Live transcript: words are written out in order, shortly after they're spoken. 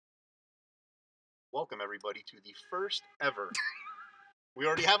welcome everybody to the first ever. We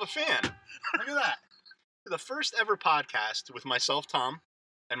already have a fan. Look at that. The first ever podcast with myself, Tom,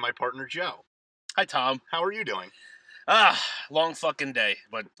 and my partner, Joe. Hi, Tom. How are you doing? Long fucking day,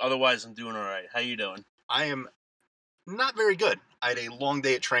 but otherwise I'm doing all right. How you doing? I am not very good. I had a long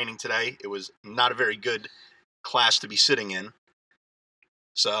day at training today. It was not a very good class to be sitting in.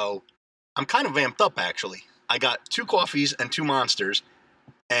 So I'm kind of amped up, actually. I got 2 coffees and 2 monsters,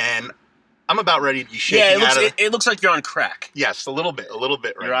 and I'm about ready to be shaking out of it. It looks like you're on crack. Yes, a little bit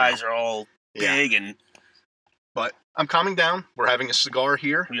right Your eyes are all big and... But I'm calming down. We're having a cigar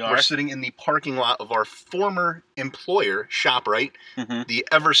here. We're sitting in the parking lot of our former employer, ShopRite, the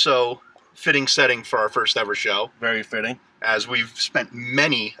ever so fitting setting for our first ever show. Very fitting. As we've spent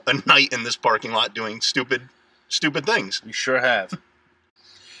many a night in this parking lot doing stupid things. We sure have.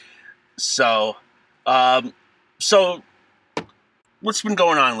 So what's been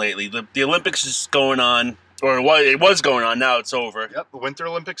going on lately? The Olympics is going on. Or it was going on. Now it's over. Yep, the Winter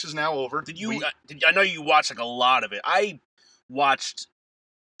Olympics is now over. I know you watched a lot of it. I watched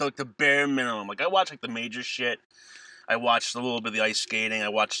the bare minimum. I watched the major shit. I watched a little bit of the ice skating. I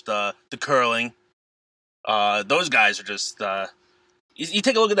watched the curling. Those guys are just. You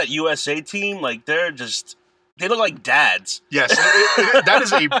take a look at that USA team. They look like dads. Yes, that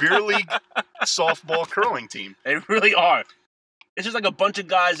is a beer league softball curling team. They really are. It's just a bunch of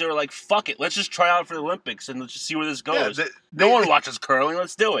guys that were like, fuck it, let's just try out for the Olympics and let's just see where this goes. Yeah, no one watches curling,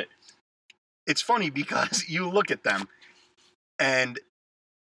 let's do it. It's funny because you look at them and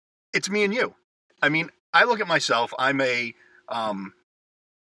it's me and you. I mean, I look at myself, I'm a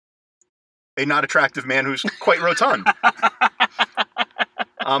not attractive man who's quite rotund.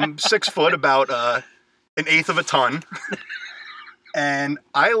 I'm 6 foot, about an eighth of a ton. And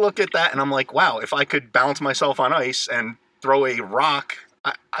I look at that and I'm like, wow, if I could balance myself on ice and throw a rock,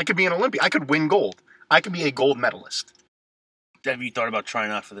 I could be an Olympian. I could win gold. I could be a gold medalist. Have you thought about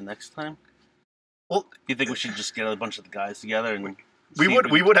trying out for the next time? Well, do you think we should just get a bunch of the guys together and we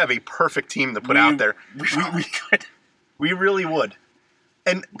would have a perfect team to put out there. We could. We really would.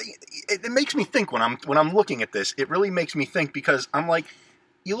 And it makes me think when I'm looking at this. It really makes me think because I'm like,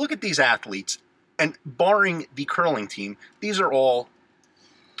 you look at these athletes, and barring the curling team, these are all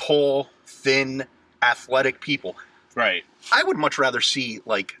tall, thin, athletic people. Right. I would much rather see,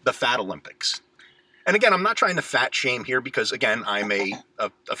 the Fat Olympics. And again, I'm not trying to fat shame here because, again, I'm a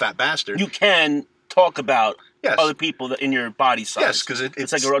fat bastard. You can talk about other people that in your body size. Yes, because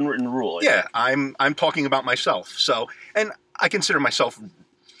it's like an unwritten rule. Yeah, I'm talking about myself. So, and I consider myself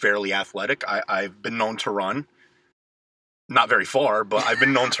fairly athletic. I've been known to run. Not very far, but I've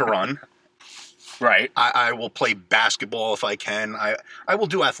been known to run. Right. I will play basketball if I can. I will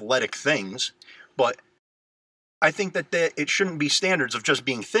do athletic things, but I think that it shouldn't be standards of just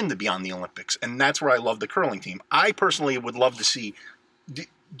being thin to be on the Olympics, and that's where I love the curling team. I personally would love to see. Do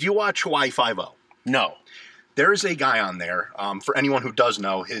you watch Hawaii Five-0? No. There is a guy on there. For anyone who does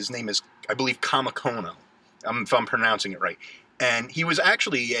know, his name is, I believe, Kamakono, if I'm pronouncing it right. And he was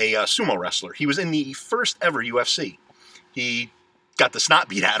actually a sumo wrestler. He was in the first ever UFC. He got the snot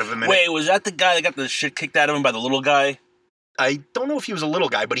beat out of him. Wait, was that the guy that got the shit kicked out of him by the little guy? I don't know if he was a little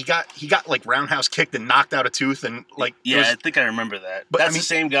guy, but he got roundhouse kicked and knocked out a tooth and I think I remember that. But that's the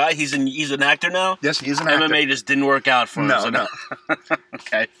same guy. He's an actor now. Yes, he is an actor. MMA just didn't work out for him. No.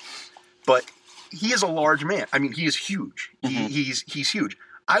 Okay, but he is a large man. I mean, he is huge. Mm-hmm. He's huge.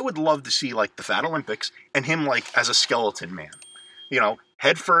 I would love to see the Fat Olympics and him as a skeleton man.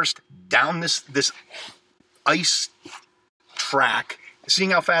 Head first down this ice track,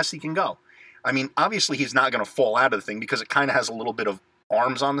 seeing how fast he can go. I mean, obviously he's not going to fall out of the thing because it kind of has a little bit of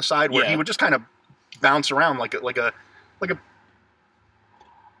arms on the side where he would just kind of bounce around like a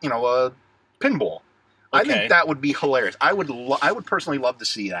pinball. Okay. I think that would be hilarious. I would personally love to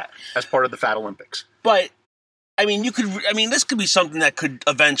see that as part of the Fat Olympics. But I mean, this could be something that could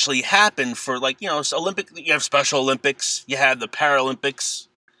eventually happen for Olympic. You have Special Olympics, you have the Paralympics.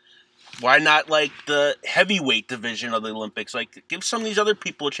 Why not the heavyweight division of the Olympics? Give some of these other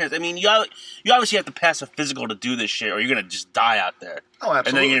people a chance. I mean, you obviously have to pass a physical to do this shit, or you're gonna just die out there. Oh,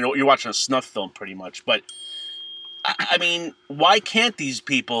 absolutely. And then you're watching a snuff film pretty much. But I mean, why can't these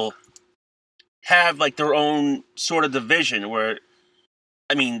people have their own sort of division where?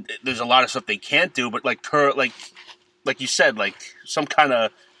 I mean, there's a lot of stuff they can't do, but like you said, some kind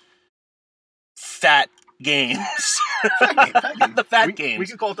of fat games. Fat game. The fat games. We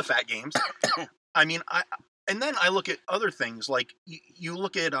could call it the fat games. I mean, and then I look at other things you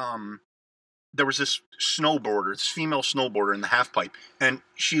look at there was this snowboarder, this female snowboarder in the half pipe, and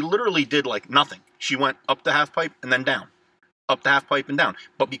she literally did nothing. She went up the half pipe and then down, up the half pipe and down.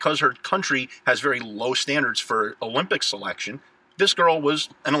 But because her country has very low standards for Olympic selection, this girl was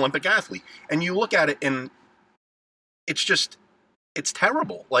an Olympic athlete. And you look at it and it's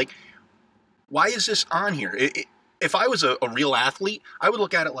terrible. Like, why is this on here? If I was a real athlete, I would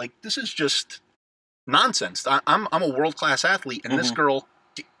look at it like, this is just nonsense. I'm a world-class athlete, and this girl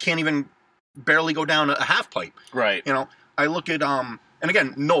can't even barely go down a half pipe. Right. You know, I look at, and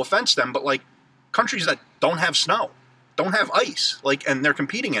again, no offense to them, but like countries that don't have snow, don't have ice, like, and they're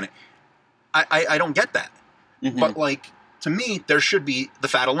competing in it. I don't get that. Mm-hmm. But like, to me, there should be the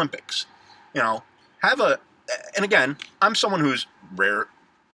Fat Olympics. You know, and again, I'm someone who's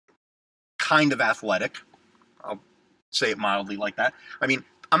kind of athletic. I'll say it mildly like that. I mean,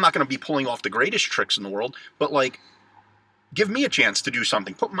 I'm not going to be pulling off the greatest tricks in the world, but like, give me a chance to do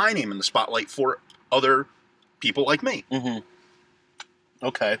something. Put my name in the spotlight for other people like me. Mm-hmm.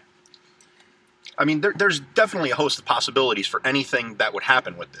 Okay. I mean, there's definitely a host of possibilities for anything that would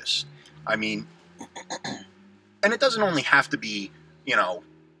happen with this. I mean, and it doesn't only have to be, you know,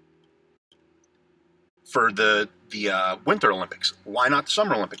 for the Winter Olympics. Why not the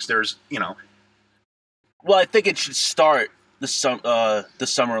Summer Olympics? There's, you know. Well, I think it should start the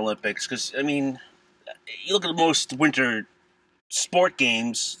Summer Olympics because, I mean, you look at most winter sport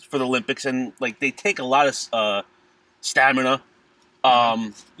games for the Olympics and, like, they take a lot of stamina.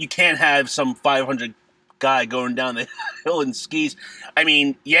 You can't have some 500 guy going down the hill in skis. I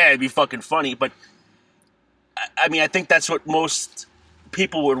mean, yeah, it'd be fucking funny, but I mean, I think that's what most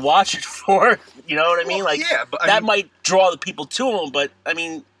people would watch it for. You know what I mean? Like, yeah, but that might draw the people to them, but I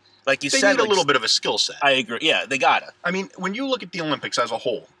mean, like you said, they need a little bit of a skill set. I agree. Yeah, they gotta. I mean, when you look at the Olympics as a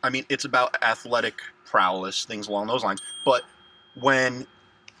whole, I mean, it's about athletic prowess, things along those lines. But when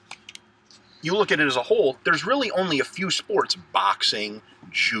you look at it as a whole, there's really only a few sports, boxing,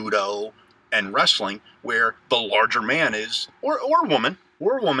 judo, and wrestling, where the larger man is, or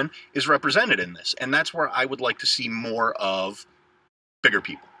woman is represented in this. And that's where I would like to see more of bigger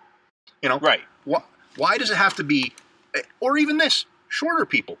people. You know? Right. Why does it have to be, or even this, shorter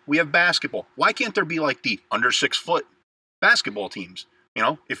people? We have basketball. Why can't there be like the under 6 foot basketball teams? You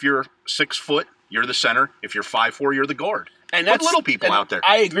know, if you're 6 foot, you're the center. If you're 5'4", you're the guard. And that's little people out there.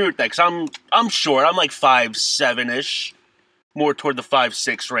 I agree with that because I'm short. I'm like 5'7" more toward the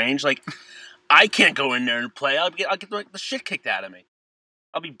 5'6" range. Like, I can't go in there and play. I'll get like, the shit kicked out of me.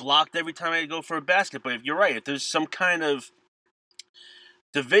 I'll be blocked every time I go for a basket. But if you're right, if there's some kind of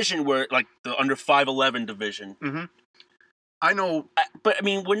division where, like the under 5'11" division, I know. But I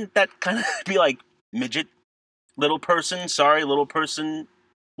mean, wouldn't that kind of be like midget, little person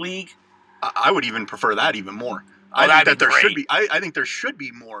league? I would even prefer that even more. I think that there should be. I think there should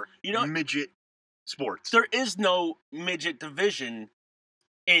be more midget sports. There is no midget division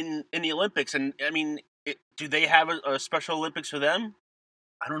in the Olympics, and I mean, do they have a Special Olympics for them?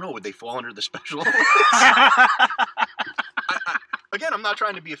 I don't know. Would they fall under the Special Olympics? Again, I'm not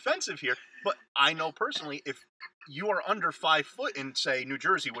trying to be offensive here, but I know personally, if you are under 5 foot in, say, New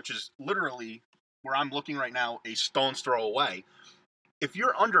Jersey, which is literally where I'm looking right now, a stone's throw away. If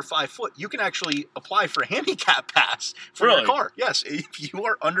you're under 5 foot, you can actually apply for a handicap pass for your car. Yes, if you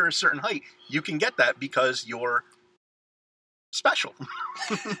are under a certain height, you can get that because you're special.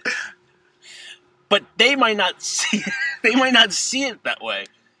 But they might not see. They might not see it that way.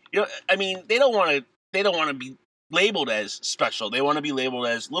 You know, I mean, they don't want to be labeled as special. They want to be labeled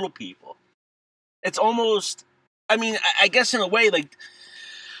as little people. It's almost. I mean, I guess in a way, like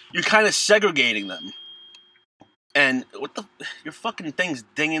you're kind of segregating them. And your fucking thing's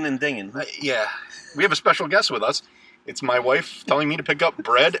dinging and dinging. Yeah. We have a special guest with us. It's my wife telling me to pick up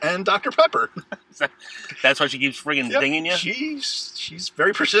bread and Dr. Pepper. That's why she keeps friggin' dinging you? She's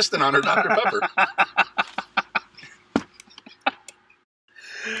very persistent on her Dr. Pepper.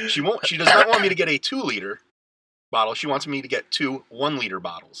 She does not want me to get a 2-liter bottle. She wants me to get 2 1-liter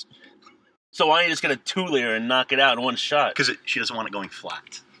bottles. So why don't you just get a 2-liter and knock it out in one shot? Because she doesn't want it going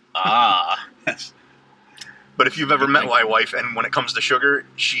flat. Ah. Yes. But if you've ever met my wife, and when it comes to sugar,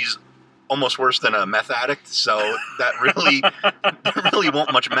 she's almost worse than a meth addict, so that really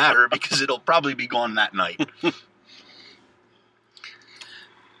won't much matter because it'll probably be gone that night.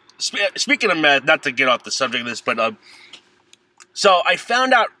 Speaking of meth, not to get off the subject of this, but so I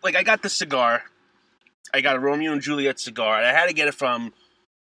found out, like, I got this cigar. I got a Romeo and Juliet cigar, and I had to get it from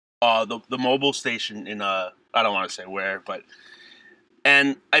the mobile station in I don't want to say where, but.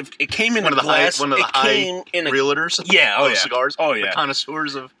 And it came in a glass. One of the high realtors. Yeah, cigars. Oh yeah, the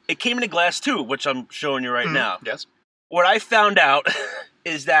connoisseurs of. It came in a glass too, which I'm showing you right now. Yes. What I found out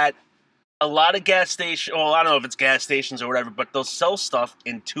is that a lot of gas stations. Well, I don't know if it's gas stations or whatever, but they'll sell stuff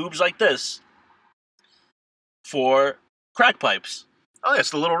in tubes like this for Crack pipes. Oh,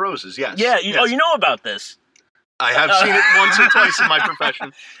 yes, the Little Roses, yes. Yeah, yes. Oh, you know about this. I have seen it once or twice in my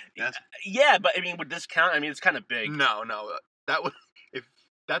profession. Yes. Yeah, but I mean, would this count? I mean, it's kind of big. No. That would, if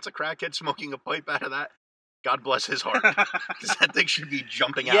that's a crackhead smoking a pipe out of that, God bless his heart. Because that thing should be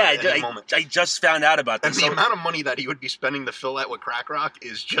jumping out at any moment. I just found out about this. And the amount of money that he would be spending to fill that with crack rock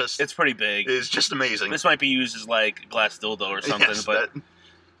is just... It's pretty big. Is just amazing. This might be used as like a glass dildo or something, yes,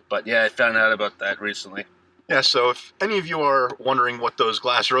 but yeah, I found out about that recently. Yeah, so if any of you are wondering what those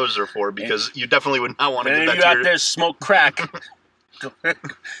glass roses are for, because you definitely would not want to get that to you out there smoke crack, go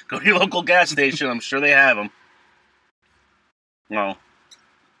to your local gas station. I'm sure they have them. No.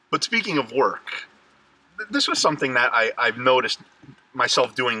 But speaking of work, this was something that I've noticed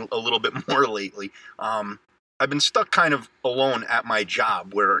myself doing a little bit more lately. I've been stuck kind of alone at my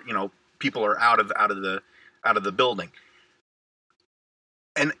job where, people are out of the building.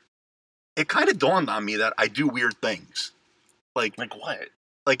 And it kind of dawned on me that I do weird things. Like what?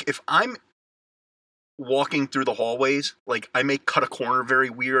 Like if I'm walking through the hallways, like I may cut a corner very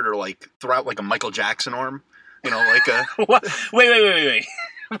weird or like throw out like a Michael Jackson arm, like a... What? Wait.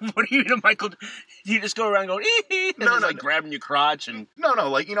 What do you mean, Michael? Do you just go around going, and no, grabbing your crotch and... No,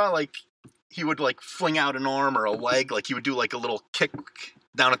 like, like he would like fling out an arm or a leg, like he would do like a little kick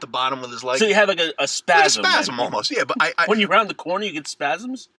down at the bottom with his leg. So you have like a spasm. Like a spasm almost, yeah. But I when you round the corner, you get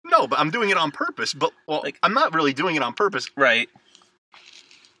spasms? No, but I'm doing it on purpose. But, I'm not really doing it on purpose. Right.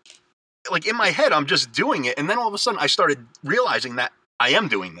 Like in my head, I'm just doing it. And then all of a sudden I started realizing that I am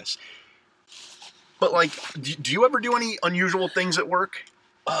doing this. But like, do you ever do any unusual things at work?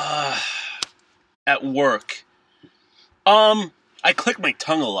 At work? I click my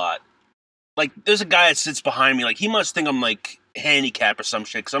tongue a lot. Like, there's a guy that sits behind me. Like, he must think I'm like handicapped or some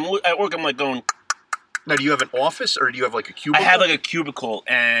shit. Because at work, I'm like going... Now, do you have an office or do you have like a cubicle? I have like a cubicle,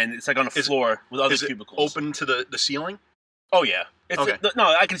 and it's like on a floor with other cubicles. Is it open to the ceiling? Oh, yeah. Okay. No,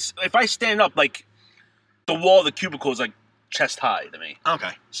 I can... If I stand up, like, the wall of the cubicle is like chest high to me.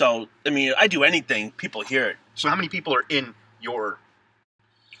 Okay. So, I mean, I do anything, people hear it. So how many people are in your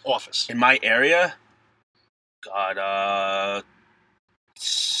office? In my area? God,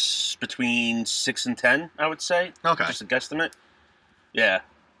 between 6 and 10, I would say. Okay. Just a guesstimate. Yeah.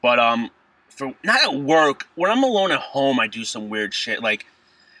 But, for not at work, when I'm alone at home, I do some weird shit. Like,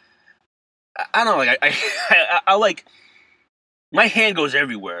 I don't know, like, I like, my hand goes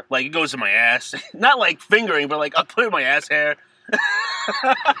everywhere. Like, it goes in my ass. Not like fingering, but like, I'll put it in my ass hair.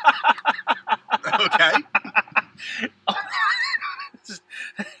 Okay.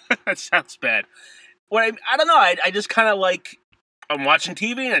 That sounds bad. I don't know. I just kind of like, I'm watching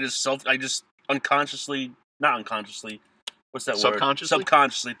TV and I just unconsciously, not unconsciously. What's that word?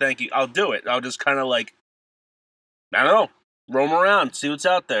 Subconsciously. Thank you. I'll do it. I'll just kind of like, I don't know, roam around, see what's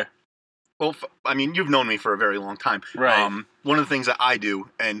out there. Well, I mean, you've known me for a very long time. Right. One of the things that I do,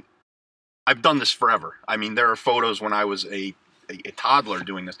 and I've done this forever. I mean, there are photos when I was a toddler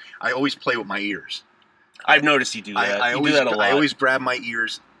doing this. I always play with my ears. I've noticed you do that. I do that a lot. I always grab my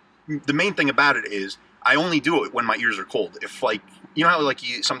ears. The main thing about it is I only do it when my ears are cold. If like, you know how like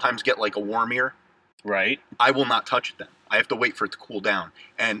you sometimes get like a warm ear? Right. I will not touch it then. I have to wait for it to cool down.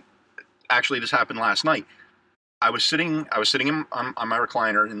 And actually this happened last night. I was sitting on my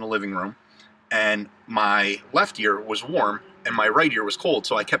recliner in the living room, and my left ear was warm and my right ear was cold,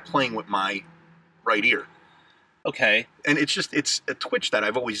 so I kept playing with my right ear. Okay. And it's a twitch that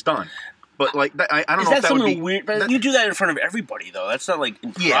I've always done. But like I don't know if that would be weird. But you do that in front of everybody though. That's not like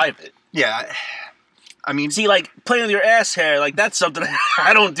in private. Yeah. I mean, see, like playing with your ass hair, like that's something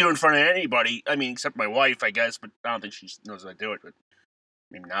I don't do in front of anybody. I mean, except my wife, I guess. But I don't think she knows I do it. But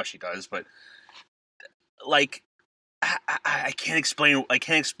maybe now she does. But like, I can't explain. I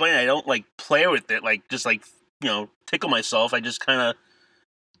can't explain. I don't like play with it. Like just like tickle myself. I just kind of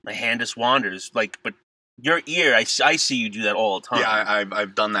my hand just wanders. Like, but your ear, I see you do that all the time. Yeah,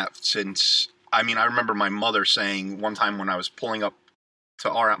 I've done that since. I mean, I remember my mother saying one time when I was pulling up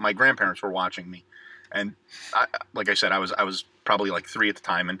to my grandparents were watching me, and like I said, I was probably like 3 at the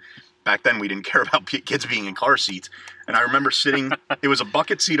time, and back then we didn't care about kids being in car seats. And I remember sitting. It was a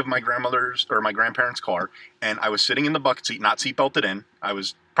bucket seat of my grandmother's or my grandparents' car, and I was sitting in the bucket seat, not seat belted in. I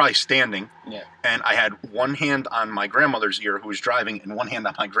was probably standing, and I had one hand on my grandmother's ear who was driving, and one hand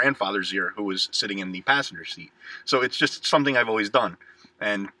on my grandfather's ear who was sitting in the passenger seat. So it's just something I've always done.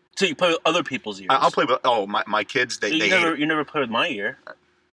 And so you play with other people's ears? I'll play with my kids. You never play with my ear.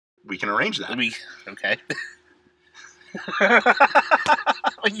 We can arrange that. Okay.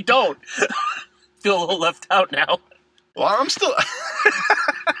 Like you don't feel a little left out now. Well, I'm still.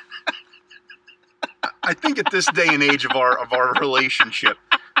 I think at this day and age of our relationship,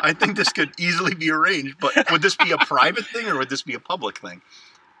 I think this could easily be arranged, but would this be a private thing or would this be a public thing?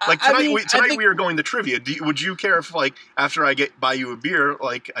 Like tonight, we are going to trivia. Would you care if, like, after I buy you a beer,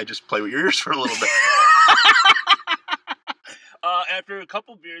 like, I just play with your ears for a little bit? After a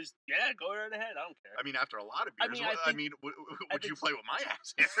couple beers, yeah, go right ahead. I don't care. I mean, after a lot of beers, would you play with my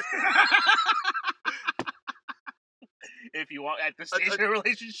ass hair? If you want at this stage of a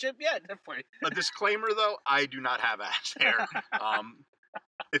relationship, yeah, definitely. A disclaimer, though, I do not have ass hair.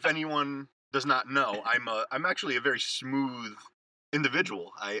 If anyone does not know, I'm actually a very smooth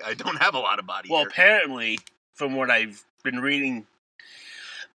individual. I don't have a lot of body hair. Well, apparently, from what I've been reading,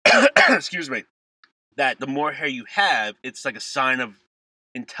 excuse me, that the more hair you have, it's like a sign of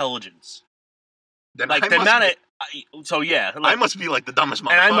intelligence. Then like the amount of, so yeah, like, I must be like the dumbest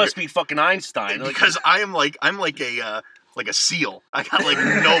motherfucker. And I must be fucking Einstein because I'm like a seal. I got like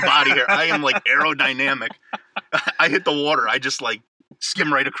no body hair. I am like aerodynamic. I hit the water. I just like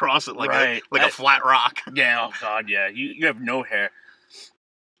skim right across it like a flat rock. Yeah. Oh God. Yeah. You have no hair.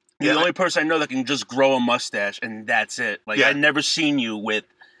 You're the only person I know that can just grow a mustache and that's it. Like I've never seen you with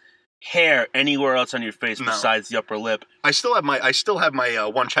hair anywhere else on your face besides the upper lip. I still have my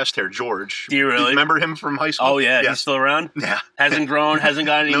one chest hair, George. Do you really? Remember him from high school? Oh yeah, he's still around? Yeah. Hasn't grown, hasn't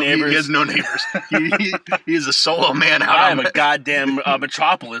got any neighbors. He has no neighbors. He is a solo man out. I have a goddamn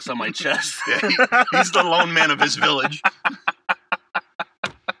metropolis on my chest. Yeah, he's the lone man of his village.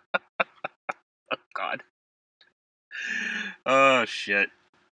 Oh God. Oh shit.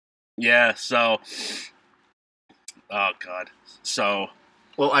 Yeah, so oh God. So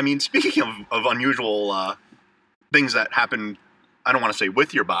well, I mean, speaking of unusual things that happen, I don't want to say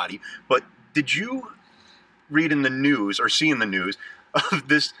with your body, but did you read in the news or see in the news of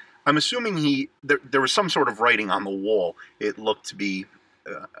this? I'm assuming there was some sort of writing on the wall. It looked to be,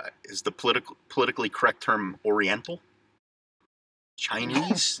 is the politically correct term Oriental?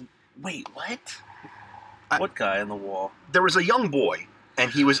 Chinese? Wait, what? What guy on the wall? There was a young boy, and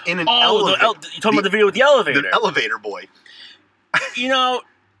he was in an elevator. You're talking about the video with the elevator? The elevator boy. You know,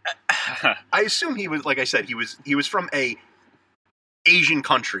 I assume he was, like I said, he was from a Asian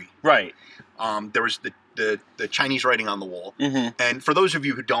country, right? There was the Chinese writing on the wall, and for those of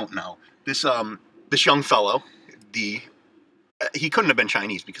you who don't know, this young fellow, he couldn't have been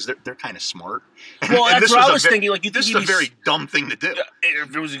Chinese because they're kind of smart. Well, that's what I was thinking. Like, this is a very dumb thing to do.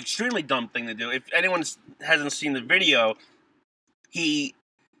 It was an extremely dumb thing to do. If anyone hasn't seen the video, he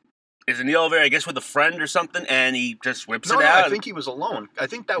is in the elevator, I guess, with a friend or something, and he just whips it out. I think he was alone. I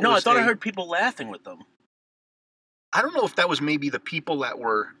think that was... No, I thought I heard people laughing with them. I don't know if that was maybe the people that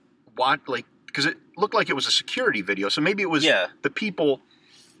were... because it looked like it was a security video, so maybe it was the people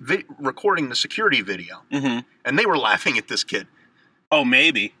recording the security video, and they were laughing at this kid. Oh,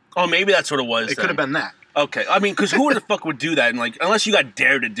 maybe. Maybe that's what it was. It could have been that. Okay, I mean, because who the fuck would do that? And like, unless you got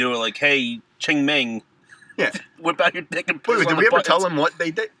dared to do it, like, hey, Ching Ming, whip out your dick and push. Wait, did we ever tell him what they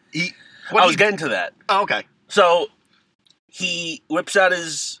did? I was getting to that. Oh, okay. So he whips out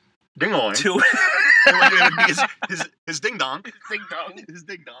his ding-dong. It would be his ding-dong. His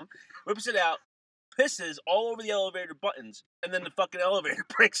ding-dong. Whips it out, pisses all over the elevator buttons, and then the fucking elevator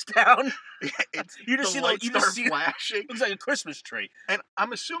breaks down. You just see flashing. Looks like a Christmas tree. And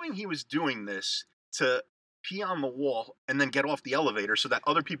I'm assuming he was doing this to pee on the wall and then get off the elevator so that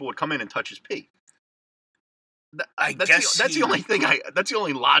other people would come in and touch his pee. That's the only thing. That's the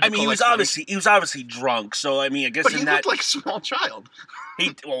only logical. I mean, he was obviously drunk. So I mean, I guess. But he looked like a small child.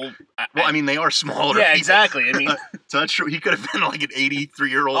 I mean, they are smaller. Yeah, exactly. I mean, so that's true. He could have been like an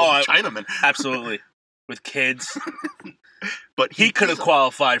 83-year-old Chinaman. Absolutely, with kids. But he could have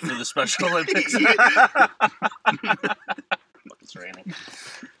qualified for the Special Olympics. It's raining.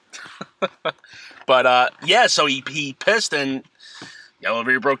 But so he pissed and the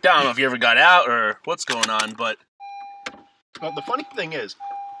elevator broke down. I don't know if he ever got out or what's going on, but... Well, the funny thing is,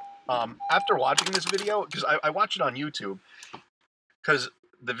 after watching this video, because I watched it on YouTube, because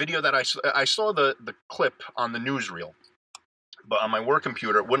the video that I saw the clip on the newsreel, but on my work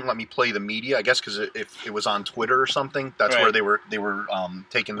computer, it wouldn't let me play the media, I guess because if it was on Twitter or something, that's where they were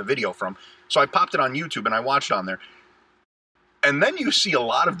taking the video from. So I popped it on YouTube and I watched it on there. And then you see a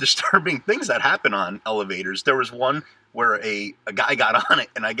lot of disturbing things that happen on elevators. There was one where a guy got on it,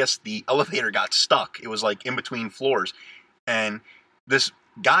 and I guess the elevator got stuck. It was like in between floors. And this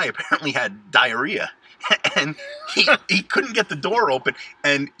guy apparently had diarrhea. And he couldn't get the door open.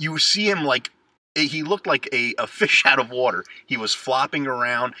 And you see him like, he looked like a fish out of water. He was flopping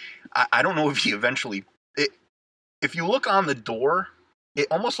around. I don't know if he eventually... if you look on the door, it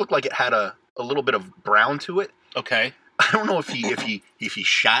almost looked like it had a little bit of brown to it. Okay. I don't know if he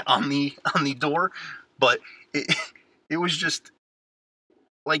shat on the door, but it was just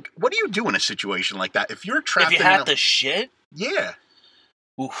like, what do you do in a situation like that? If you're trapped If you in have to shit, yeah.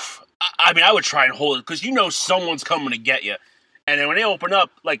 oof. I mean, I would try and hold it because you know someone's coming to get you. And then when they open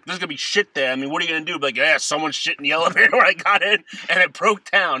up, like, there's going to be shit there. I mean, what are you going to do? Be like, yeah, someone's shit in the elevator where I got in and it broke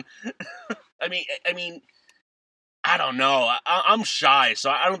down. I mean, I don't know. I'm shy,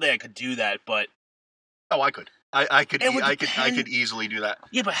 so I don't think I could do that, but... Oh, I could. I could depend. easily do that.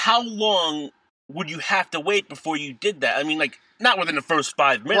 Yeah, but how long would you have to wait before you did that? I mean, like, not within the first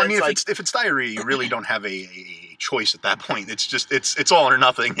 5 minutes. Well, I mean, like, if it's diarrhea, you really don't have a choice at that point. It's just it's all or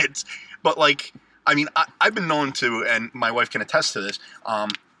nothing. But like, I mean, I've been known to, and my wife can attest to this.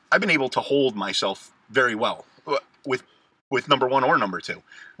 I've been able to hold myself very well with number one or number two.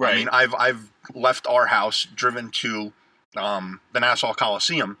 right. I mean, I've left our house, driven to the Nassau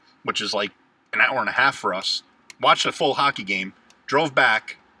Coliseum, which is like an hour and a half for us. Watched a full hockey game, drove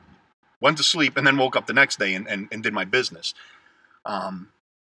back, went to sleep, and then woke up the next day and did my business.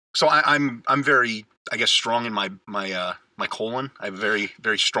 So I'm very, I guess, strong in my colon. I have a very,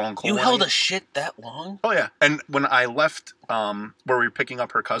 very strong colon. You held a shit that long? Oh yeah, and when I left, where we were picking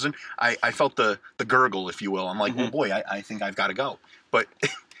up her cousin, I felt the gurgle, if you will. I'm like, oh boy, I think I've got to go. But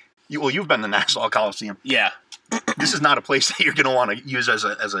you've been to Nassau Coliseum. Yeah. This is not a place that you're going to want to use as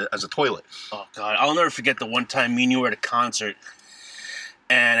a toilet. Oh God, I'll never forget the one time me and you were at a concert,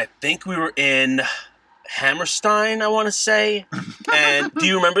 and I think we were in Hammerstein, I want to say. And do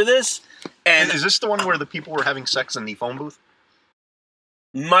you remember this? And Is this the one where the people were having sex in the phone booth?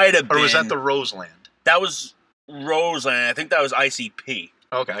 might have been. Or was that the Roseland? That was Roseland. I think that was ICP.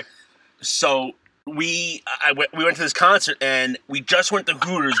 Okay. So we went to this concert, and we just went to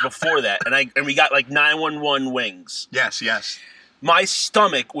Hooters before that, and we got like 911 wings. Yes. My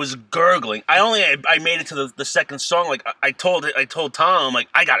stomach was gurgling. I made it to the second song. Like I told Tom, I'm like,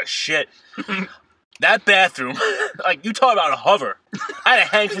 I got to shit. That bathroom, like, you talk about a hover. I had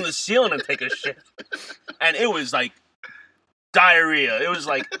to hang from the ceiling and take a shit. And it was like diarrhea. It was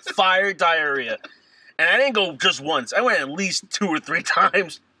like fire diarrhea. And I didn't go just once. I went at least 2 or 3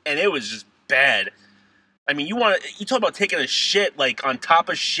 times, and it was just bad. I mean, you talk about taking a shit, like, on top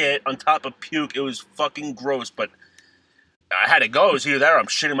of shit, on top of puke. It was fucking gross, but I had to go. It was either that or I'm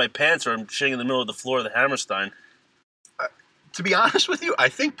shitting my pants or I'm shitting in the middle of the floor of the Hammerstein. To be honest with you, I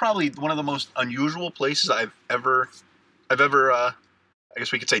think probably one of the most unusual places I've ever, I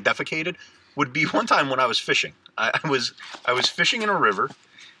guess we could say, defecated, would be one time when I was fishing. I was fishing in a river.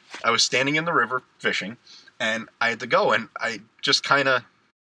 I was standing in the river fishing, and I had to go, and I just kind of,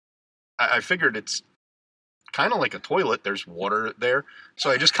 I figured it's kind of like a toilet. There's water there, so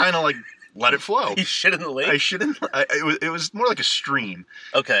I just kind of like let it flow. You shit in the lake? I shit in. It was more like a stream.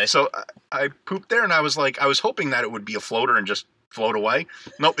 Okay. So I pooped there, and I was hoping that it would be a floater and just float away.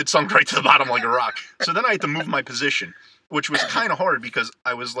 Nope, it sunk right to the bottom like a rock. So then I had to move my position, which was kind of hard because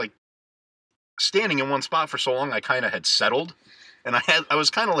I was like standing in one spot for so long. I kind of had settled, and I was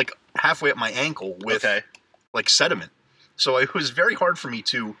kind of like halfway up my ankle with like sediment. So it was very hard for me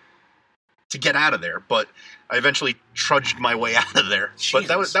to get out of there, but I eventually trudged my way out of there. Jesus.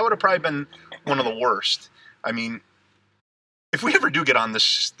 But that would have probably been one of the worst. I mean, if we ever do get on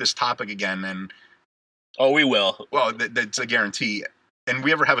this topic again, and we will. Well, that's a guarantee. And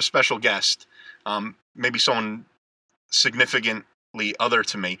we ever have a special guest, maybe someone significantly other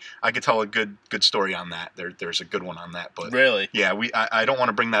to me, I could tell a good story on that. There's a good one on that. But really, yeah, I don't want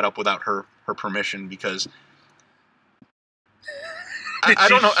to bring that up without her permission because. I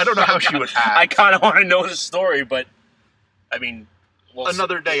don't know how she would act. I kind of want to know the story, but I mean,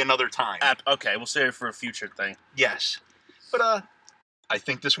 another day, another time. Okay, we'll save it for a future thing. Yes, but I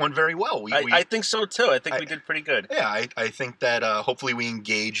think this went very well. I think so too. I think we did pretty good. Yeah, I think that hopefully we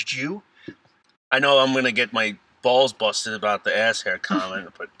engaged you. I know I'm gonna get my balls busted about the ass hair comment,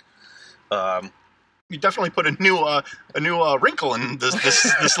 but you definitely put a new wrinkle in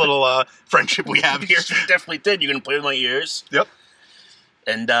this little friendship we have here. You definitely did. You're gonna play with my ears. Yep.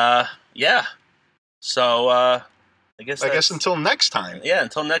 And yeah, so I guess until next time. Yeah,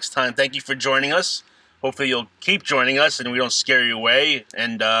 until next time. Thank you for joining us. Hopefully you'll keep joining us, and we don't scare you away.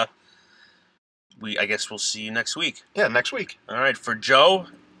 And I guess we'll see you next week. Yeah, next week. All right, for Joe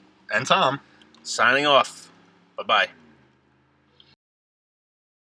and Tom, signing off. Bye-bye.